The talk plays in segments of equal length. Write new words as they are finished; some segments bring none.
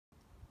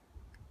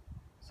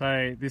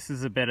So this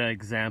is a better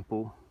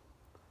example.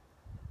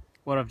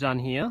 What I've done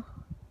here,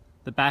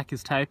 the back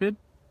is tapered,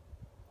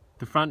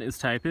 the front is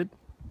tapered,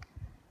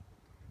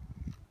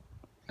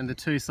 and the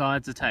two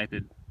sides are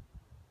tapered.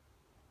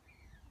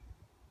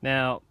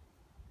 Now,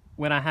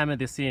 when I hammer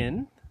this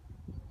in,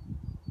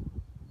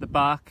 the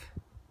bark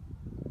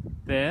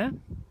there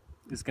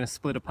is going to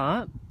split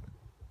apart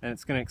and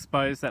it's going to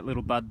expose that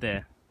little bud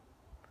there.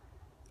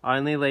 I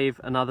only leave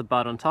another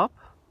bud on top.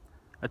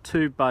 A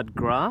 2-bud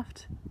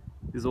graft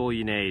is all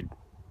you need,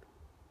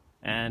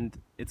 and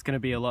it's going to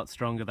be a lot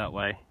stronger that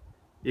way.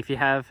 If you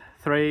have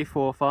 3,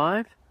 4,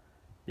 5,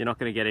 you're not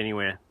going to get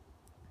anywhere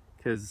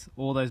because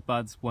all those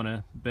buds want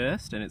to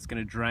burst and it's going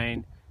to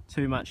drain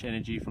too much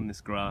energy from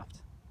this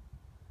graft.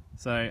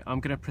 So I'm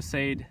going to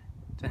proceed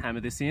to hammer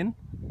this in,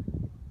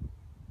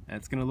 and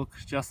it's going to look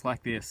just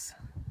like this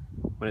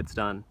when it's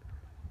done.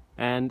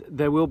 And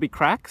there will be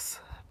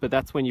cracks, but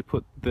that's when you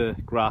put the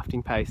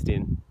grafting paste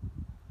in.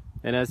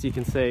 And as you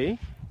can see,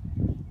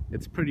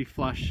 it's pretty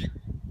flush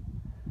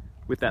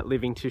with that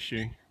living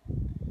tissue.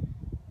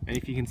 And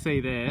if you can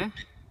see there,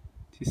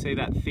 do you see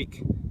that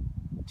thick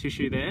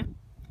tissue there?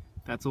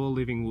 That's all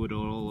living wood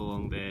all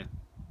along there.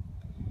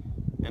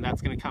 And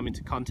that's going to come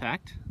into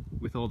contact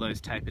with all those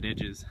tapered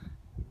edges.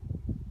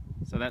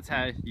 So that's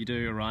how you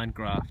do a rind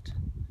graft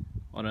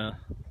on a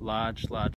large